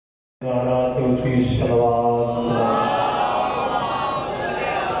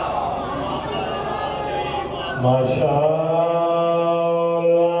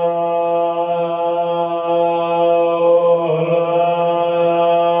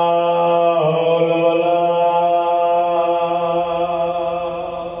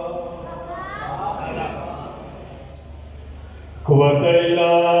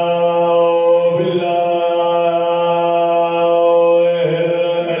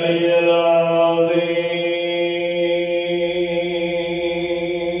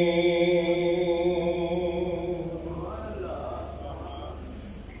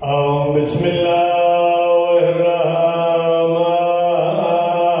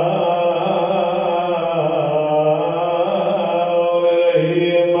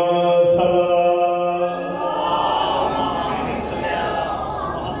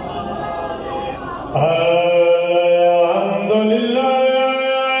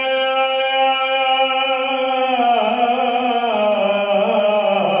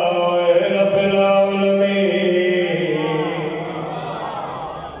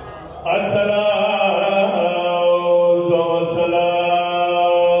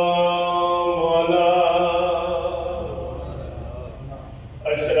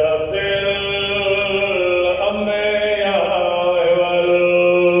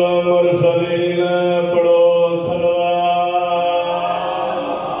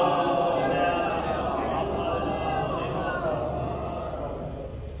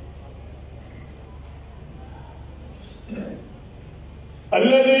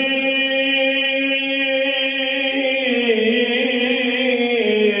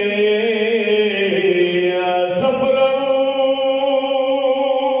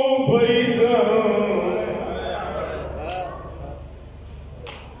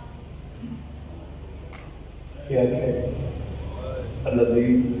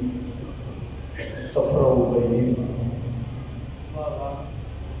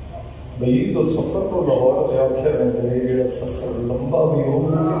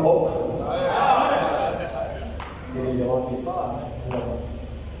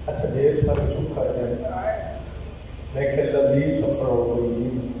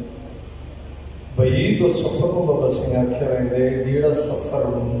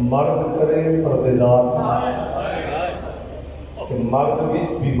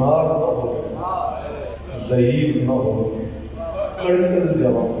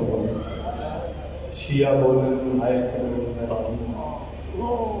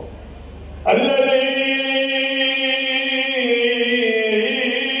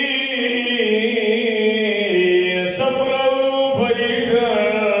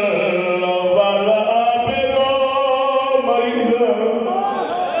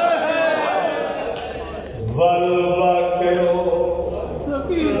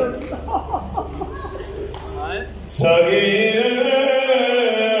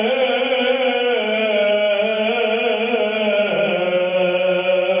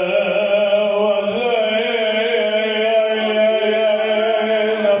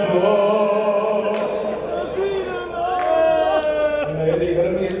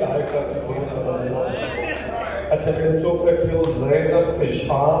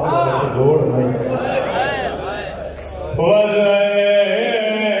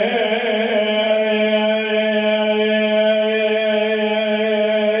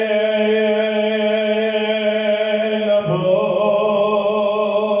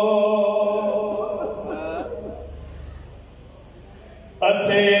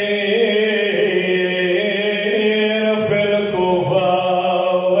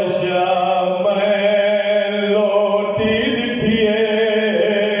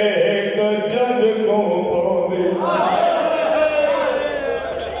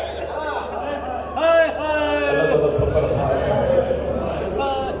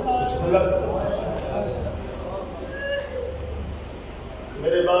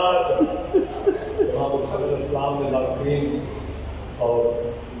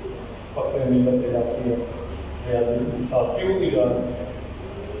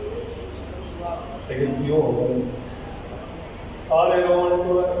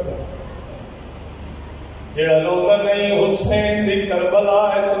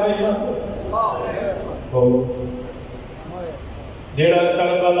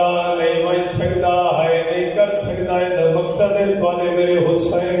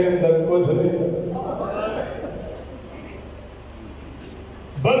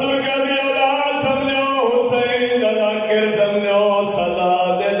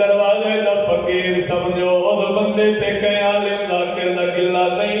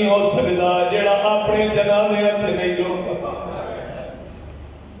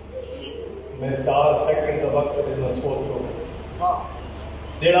میں 4 سیکنڈ کا وقت دینا سوچو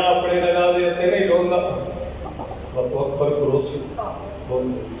جڑا اپنے جنازے تے نہیں روندا وقت پر کروسی بول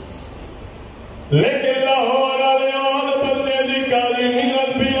لیکن لاہور والے بندے دی کالی محنت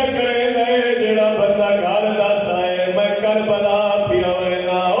بھی کرے گئے جڑا بندہ گھر دا سائے میں کربلا پیا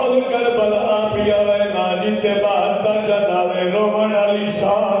وینا اور کربلا پیا وینا جتے بعد دا جنازے رومن والی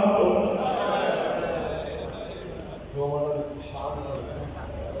شان تو رومن والی شان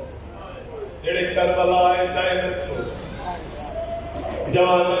جڑے کربلا آئے چاہے نچو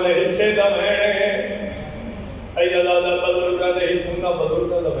جوان نے حصے دا بہنے سیدہ دا بزرگاں نے حصہ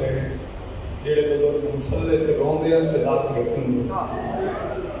بزرگاں دا بہنے جڑے بزرگ مسلے تے روندے ہیں تے رات رکھن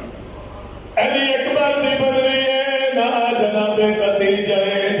علی اکبر دی بدری ہے نا جناب خدیجہ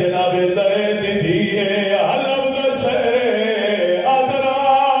ہے جناب زید دی دھی ہے حلب دا شہر ہے آدرا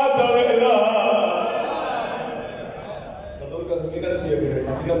دویلا بزرگاں دی محنت کی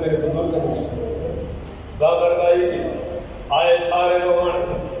ہے میرے بزرگاں دی بابر بھائی آئے سارے لوگ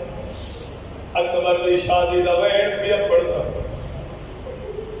اکبر دی شادی دا ویٹ بھی پڑھتا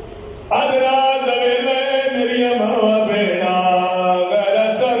ادرا دویلے میری ماوا بینا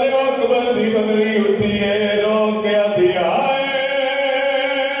غیرت والے اکبر دی بنری اٹھی ہے رو کے آدھی آئے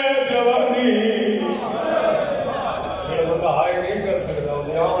جوانی میرا بندہ ہائے نہیں کر سکتا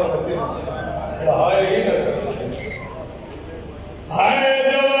اسے آمن بندے میرا ہائے ہی نہ کر سکتا ہائے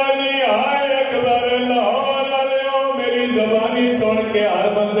جوانی ہائے اکبر لاہور والے میری زبانی سن کے ہر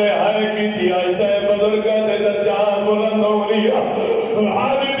بندے ہائے کی تھی ایسے بزرگاں دے درجات بلند ہو لیا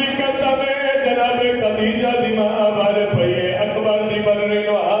حاضر دی قسم جناب خدیجہ دی ماں بھر پئیے اکبر دی بنری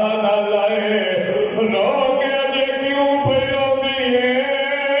نو نہ لائے رو کے اجے کیوں پہ روندی ہے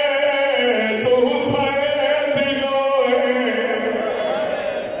تو حسین دی نو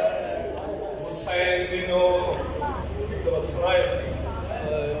حسین دی نو تو سنائے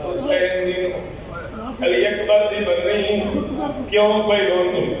حسین دی نو علی اکبر دی بنری کیوں پہ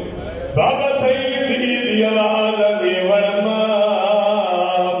روندی بابا سید دی آواز دی ورما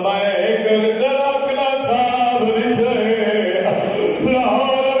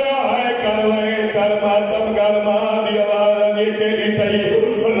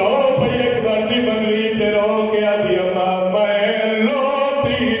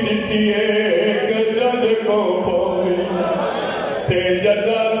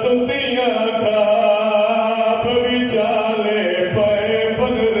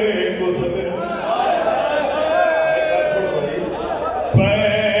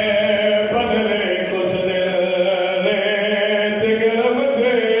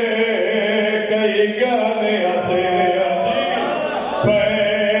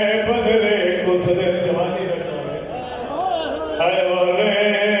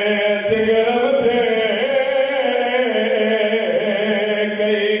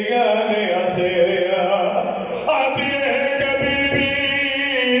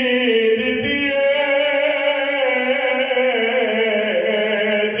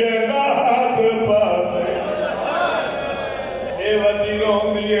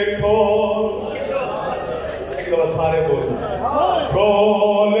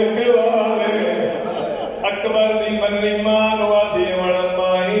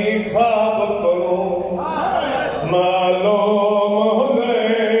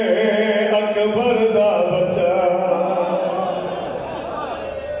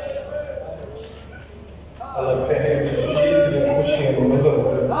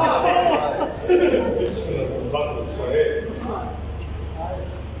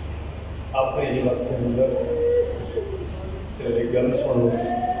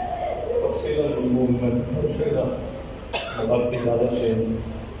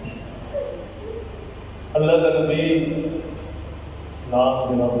اللہ کا نبی نام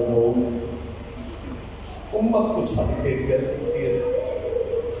جناب داؤد امت کو سب کے لیے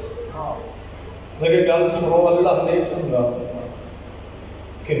لیکن گل سنو اللہ نہیں چاہتا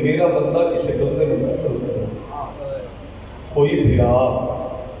کہ میرا بندہ کسی بندے میں قتل کرے کوئی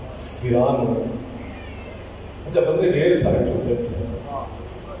ویران ہو اچھا بندے ڈھیر سارے چھوٹ بیٹھے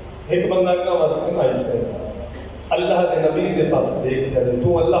ایک بندہ کا وقت آئی سے اللہ کے نبی دے پاس دیکھ رہے تو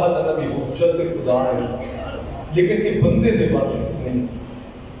اللہ کا نبی حجت خدا ہے لیکن یہ بندے دے پاس نہیں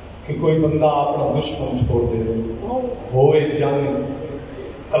کہ کوئی بندہ اپنا دشمن چھوڑ دے ہوئے جنگ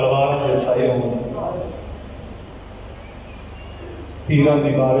تلوار کے سائے ہوں تیران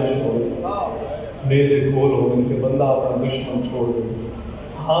دی بارش ہو میرے کول ہو کہ بندہ اپنا دشمن چھوڑ دے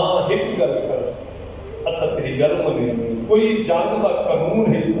ہاں ایک گل کر اصل تیری گل منے کوئی جنگ کا قانون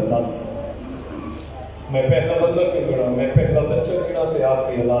ہے دس میں پہلا بندہ کیوں گڑا میں پہلا بچہ گڑا تے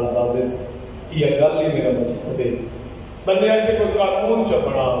آخری حلال دادے یہ گل ہی میرا مسئلہ دے بندے آج کوئی قانون چ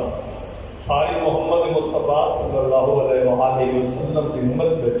بنا ساری محمد مصطفیٰ صلی اللہ علیہ وآلہ وسلم کی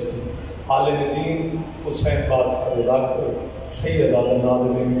امت بیٹھی عالم دین حسین بادشاہ ذاکر سید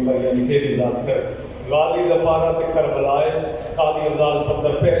نادم یعنی تیری ذاکر غالی دا پارا تے کربلا قاضی افضل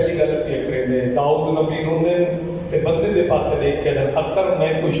صفدر پہلی گل پہ کرے دے داؤد نبی نے تے بندے دے پاسے دیکھ کے اگر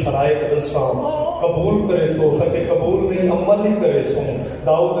میں کوئی شرائط دساں قبول کرے سو سکے قبول نہیں عمل نہیں کرے سو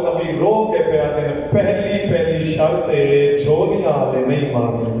داؤد نبی رو کے پیا دے پہلی شرط جھولیاں والے نہیں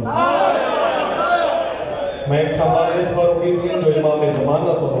مارنے میں کھانا اس بار کی تھی جو امام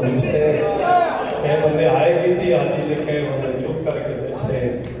زمانہ تو بیٹھے اے بندے آئے کی تھی آج ہی لکھے بندے چپ کر کے بیٹھے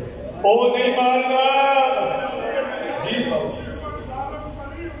او نہیں مارنا جی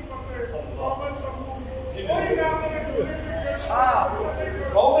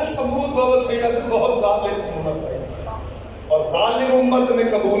قوم سمود بابا سیدہ بہت ظالم امت ہے اور ظالم امت نے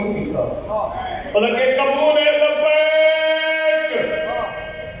قبول کیا بلکہ قبول لبیک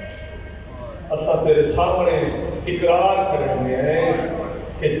اسا تیرے سامنے اقرار کریں گے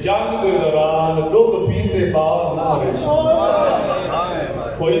کہ جنگ کے دوران لوگ پیتے بعد نہ مرے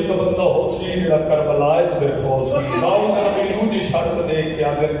کوئی تو بندہ ہو سی جڑا کربلا وچ بیٹھا ہو سی داؤد نبی دوجی شرط دے کے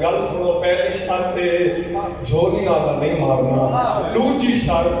اگر گل سنو پہلی شرط جھولیاں دا نہیں مارنا دوجی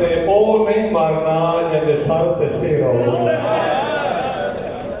شرط او نہیں مارنا جے سر تے سیر ہو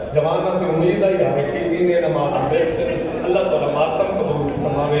جوانہ تے امید ہے کہ دین نماز بیٹھے اللہ تعالی ماتم قبول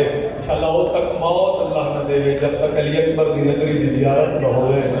فرماوے انشاءاللہ وہ تک موت اللہ نہ دے جب تک علی اکبر دی نگری دی زیارت نہ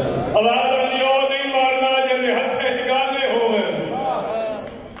ہوئے آواز علی او نہیں مارنا جے ہتھے چ گانے ہوئے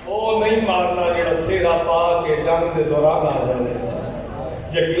او نہیں مارنا جڑا سیرا پا کے جنگ دے دوران آ جائے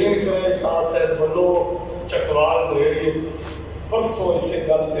یقین کرے شاہ صاحب بولو چکوال دو ایریے پرسوں اسے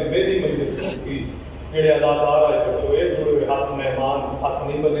گل تے میری مجلس کی جڑے ادادار آئے بچو اے جڑے ہاتھ مہمان ہاتھ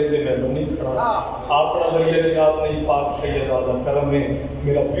نہیں بنے دے میں نہیں کھڑا اپنا ذریعہ نجات نہیں پاک سید آدم کرم میں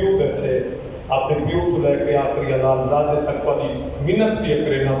میرا پیو بیٹھے اپنے پیو کو لے کے آخری اللہ زادے تک والی منت بھی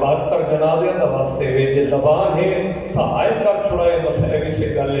کرے نہ 72 جنازیاں دا واسطے وے یہ زبان ہے تا آئے کر چھڑائے مسائب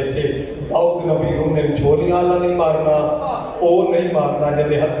سے گل لے چھے داؤد نبی نے جھولیاں اللہ نہیں مارنا او نہیں مارنا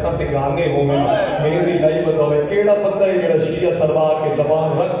جدے ہتھاں تے گانے ہوئے میری لائی بدوے کیڑا بندہ ہے جڑا شیعہ سلوا کے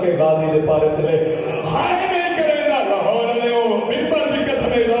زبان رکھ کے غازی دے پارے تلے ہائے میں کرے نہ لاہور نے او ممبر دی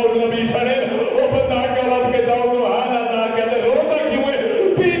قسم داؤد نبی چھڑے او بندہ گلت کے داؤد سبحان اللہ کہتے روتا کیوں ہے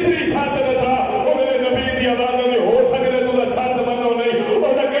تیسری شرط دسا او میرے نبی دی آواز میں ہو سکے تو شرط منو نہیں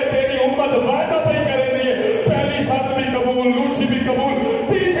او کہ تیری امت وعدہ پہ کرے نہیں پہلی شرط بھی قبول لوچی بھی قبول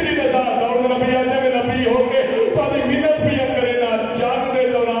تیسری دسا داؤد نبی آتے میں نبی ہو کے تو منت بھی کرے نہ جنگ دے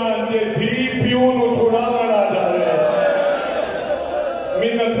دوران یہ دھی پیو نو چھڑا نہ جائے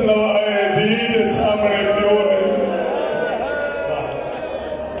منت لوائے دھی سامنے پیو نے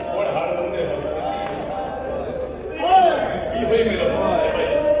اور ہر بندے ہوئی میرا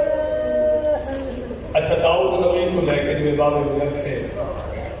اچھا داؤد نبی کو لے کے جو باب رکھے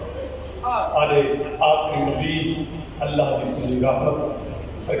آرے آخری نبی اللہ کی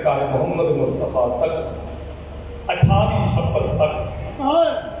رحمت سرکار محمد مصطفیٰ تک 28 سفر تک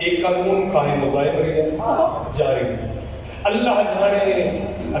ایک قانون قائم دائم رہی جاری رہی اللہ جانے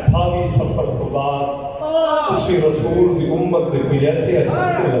 28 سفر تو بعد اسی رسول دی امت دے کوئی ایسے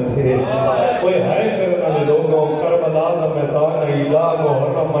اچھاتے لتھے کوئی ہے کرنا دے لوگوں کربلا دا میدان ایلان و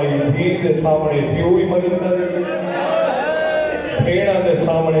حرم ای دین دے سامنے پیوئی مریندہ دی پیڑا دے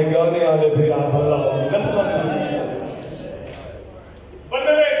سامنے گانے آلے پھر آن اللہ نسلم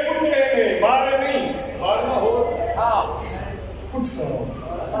بندرے کٹھے میں مارے نہیں مارنا ہو کچھ کرو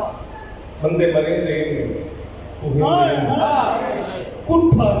بندے مریندے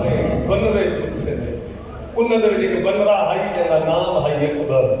کٹھا نہیں بندرے کٹھے نہیں انہوں نے کہ بنرا ہائی جنہ نام ہائی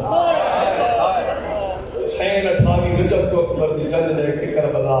اکبر سین 28 رجب کو اکبر دی جنگ لے کے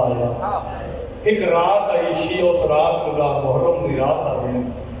کربلا آیا ایک رات آئی شیعہ اس رات کو محرم دی رات آئی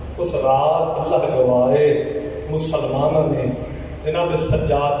اس رات اللہ گواہے مسلمانہ نے جناب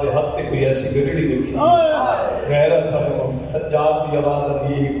سجاد دے ہاتھ تے کوئی ایسی گرڑی دیکھی غیرت سجاد دی آواز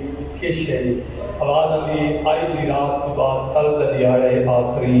دی کش ہے آواز علی آئی دی رات تو بعد کل دلیاڑے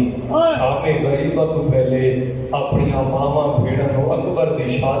آخری شام غریبہ تو پہلے اپنی ماما بھیڑنوں اکبر دی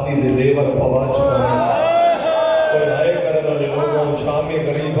شادی دے زیور پوا چکا کوئی آئے کرنا لے لوگوں شام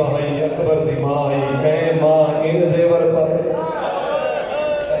غریبہ آئی اکبر دی ماں آئی کہیں ماں ان زیور پائے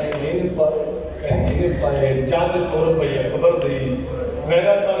کہیں پائے جانج طور پہ اکبر دی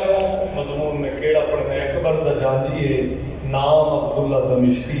غیرت علیہ مضمون میں کیڑا پڑھنے اکبر دا جانجی ہے نام عبداللہ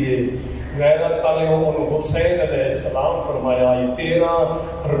دمشقی ہے غیرت علیہ انہوں حسین علیہ السلام فرمایا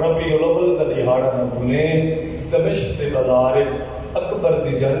 13 ربیع الاول دا دہاڑا نہ بھولیں دمشق دے بازار اکبر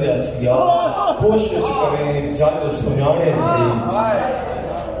دی جنگ اسیا کوشش کریں جنگ سنانے سے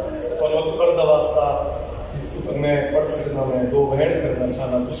اور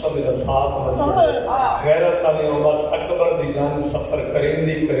قسم دا ساتھ نہ چھوڑے غیرت نے بس اکبر دی جان سفر کریں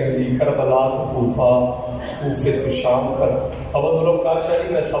دی کربلا تو کوفہ کوفے تو شام کر ابد الافکار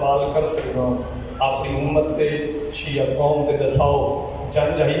شاہی میں سوال کر سکتا ہوں اپنی امت تے شیعہ قوم تے دساؤ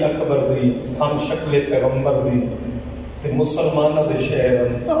جان جہی اکبر دی ہم شکل پیغمبر دی تے مسلمانہ دے شہر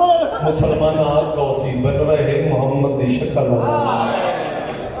مسلمانہ قوسی بن رہے محمد دی شکل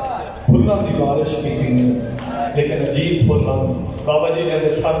پھلنا دی بارش کی تھی لیکن عجیب پھلنا بابا جی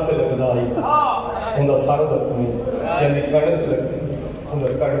نے سر تے لگدا آئی انہاں سر زخمی یعنی کڑ تے لگدی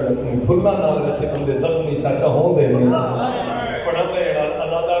انہاں کڑ زخمی پھلنا نال ویسے بندے زخمی چاچا ہوندے نے پڑھن لے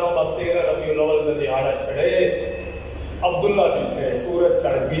آزاداروں بس 13 ربیع الاول دے دیہاڑا چڑھے عبداللہ بیٹھے سورج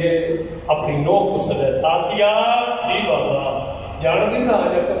چڑھ گئے اپنی نوک کو سجے آسیہ جی بابا جان دی نا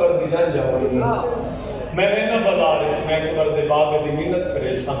آج اکبر دی جان جاؤں میں نے بازار میں اکبر دے باغ دی محنت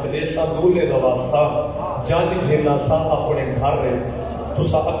کرے ساتھ دے ساتھ دولے دا واسطہ جانج گھینا سا اپنے گھر رہے تو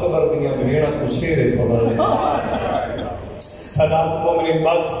سا اکبر دیاں بھیڑا کو شیرے پڑھا رہے صدات مومنین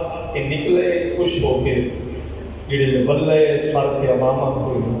بس یہ نکلے خوش ہو کے جڑے ولے سر کے امامہ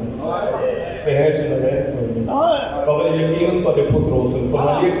کوئی پہنچ لگے قبل یقین تو دے پتر ہو سن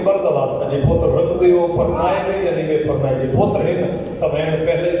فرمایا اکبر دا واسطہ جی پتر رکھ دے ہو پرنائے میں یا نہیں پرنائے جی پتر ہے نا تو میں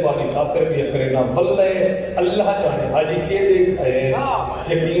پہلے تو آنی خاطر بھی کرنا ولے اللہ جانے حاجی کے دیکھا ہے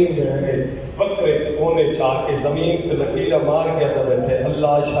یقین جانے وقرے کونے چاہ کے زمین پہ لکیلہ مار گیا تھا بیٹھے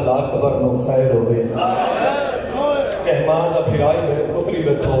اللہ شلا اکبر نو خیر ہوئے کہمان دا بھرائی میں پتری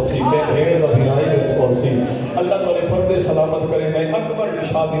بیٹھو سی میں بھیڑ دا بھرائی بیٹھو سی اللہ تعالی پردے سلامت کرے میں اکبر کی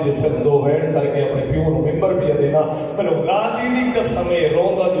شادی دے صرف 2 وین کر کے اپنے پیون ممبر بھی دینا میں غازی دی قسمے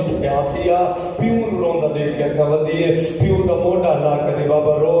روندہ بھی ٹھیاسیا پیون روندہ دے کے اگا ودیے پیون دا موڑا لا کر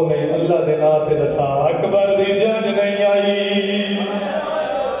بابا رو نہیں اللہ دے ناتے رسا اکبر دی جنج نہیں آئی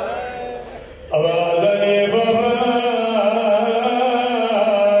آوازنے بابا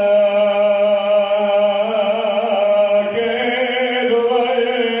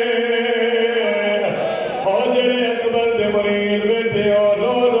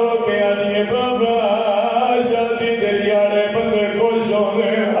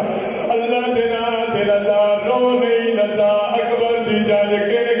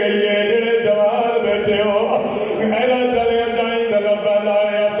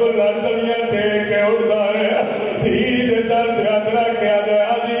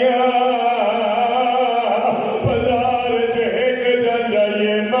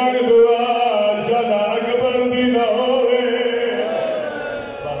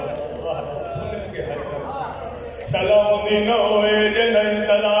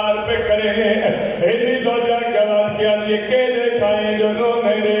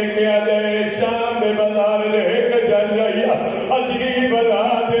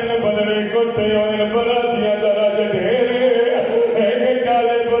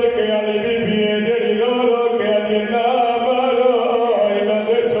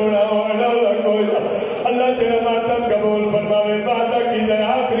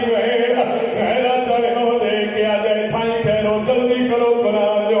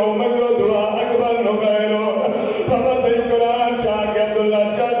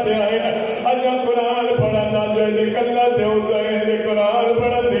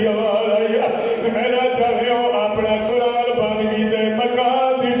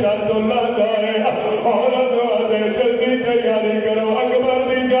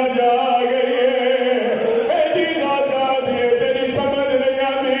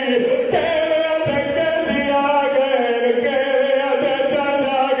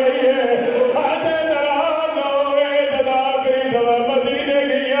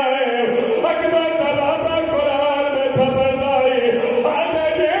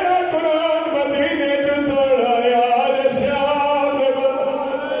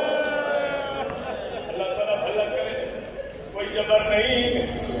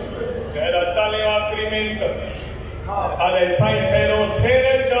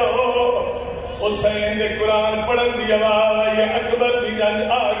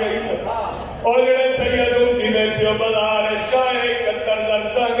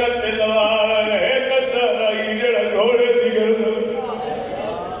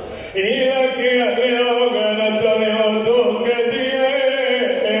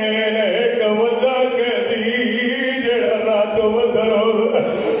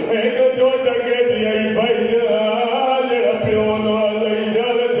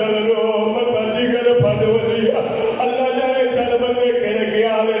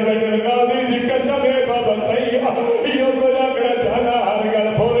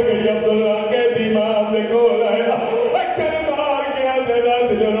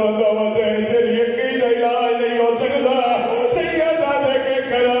Go,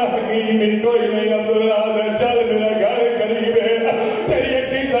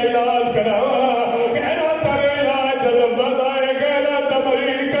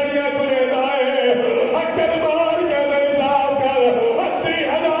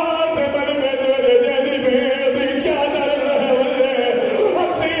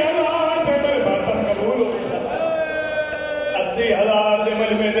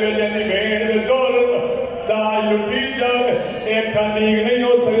 مجمے دے جاندی بھیڑ دے دور داج لٹی جاوے ایک کھانیگ نہیں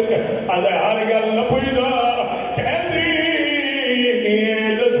ہو سکتے آدھے ہر گل نپوئی دا کہندی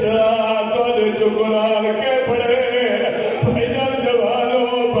دسا تو دے جو قرآن کے پڑھے بھائی جان جوانو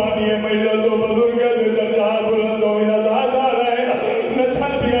پانی مجلہ دو بزرگ دے درجات بلند ہو انہ دادا رہے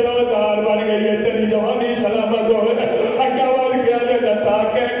نسل بھی علادار بن گئی ہے تیری جوانی سلامت ہو اکبر کیا دے دسا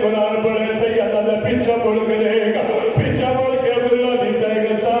کے قرآن پڑھے سیدہ دے پیچھا بڑھ کرے گا پیچھا بڑھ کے عبداللہ دیتا ہے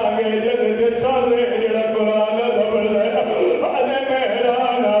کہ ساگے جدے دے سارے جڑا قرآن دا پڑھ رہے آدھے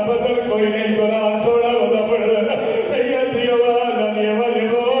مہران بدل کوئی نہیں قرآن سوڑا ودا پڑھ رہے سیدی آواز آنی والی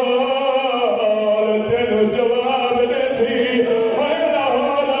بول تینو جواب دے سی اے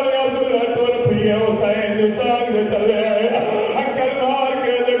لاہور آوے عبداللہ ٹور پیے حسین دے ساگ دے تلے اکر مار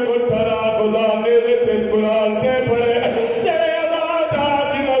کے دے کٹھرا خدا نے دے تے قرآن تے پڑھے جڑے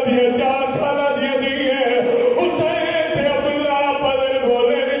آزادار جنہ دیے 4 سالہ دیے دیئے حسین تے عبداللہ بدل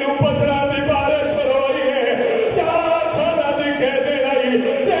بولے نینو پتھرا دی بارش روئی ہے 4 سالہ دی کہہ دے رہی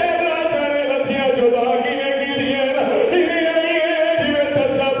تیرا جانے لچیاں جدا کینے کی دیئے انہیں آئی ہے جوے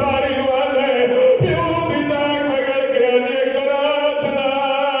تتا پاری نوالے پیو دی تاک مگر کے آنے کراتنا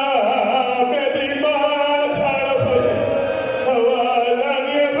میری ماں چھاڑ پڑے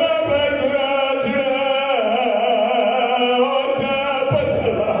حوالانی بابا کراتنا اور تا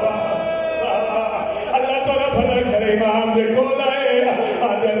پتھر اللہ تعالیٰ بھلا کرے امام دے کولائے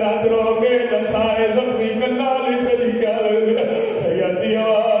آدھے رات روگے نسائے زخمی کنالی تیری کیا لگے سیدی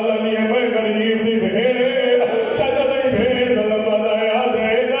آلانی میں غریب دی بھیڑے سجد دی بھیڑ دلب آدھے آدھے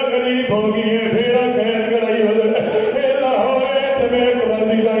ایدہ غریب ہوگی ہے بھیڑا خیر کرائی ہو دے اے لاہورے تمہیں اکبر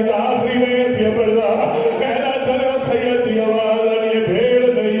دی لائن آخری میں پیا پڑھا کہنا چلو سیدی آلانی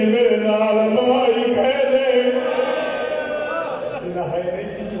بھیڑ نہیں میرے نال مائی کہہ دے نہائے نہیں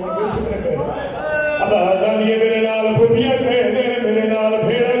کی چون بے شکر کرے آلانی میرے نال پھوپیاں کہہ دے میرے نال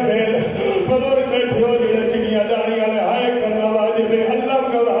بھیڑا کہہ دے بزرگ بیٹھے ہو جڑے چنیاں دانی والے ہائے کرنا واجب ہے اللہ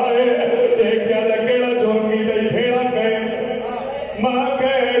گواہے ایک کیا لگیڑا جورمی دئی بھیڑا کہے ماں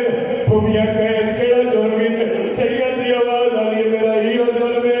کہے پھوپیاں کہے کیڑا جورمی دئی سیدی آواز آلی میرا ہیو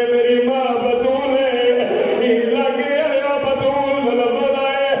جرمے میری ماں بطول ہے ہی لگے آیا بطول لفظ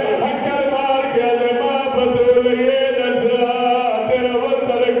آئے اکر مار کے آدھے ماں بطول یہ نسرا تیرا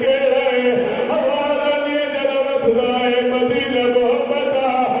وطر کے ہے آواز آلی جنہ وسدائے مزید محبت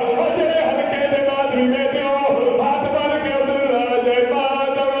اجرے ہلکے دے مادری میں دیو ہاتھ بار کے عبداللہ جے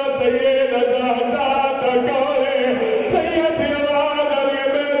مادوا سید ذات کولے سید دیوان علی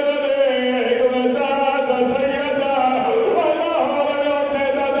میرے دے ایک وزاد سیدہ والا ہو رہا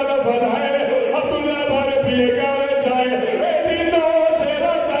سیدہ دلفن ہے عبداللہ بارے پیے گارے چاہے اے دینوں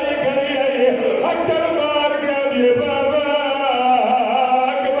سیدہ چاہی کری ہے اکر مار کے لیے بابا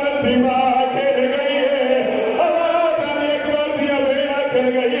اکبر دی ماں کھل گئی ہے آواز آلی اکبر دیا بیڑا کھل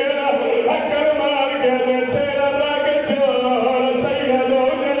گئی ہے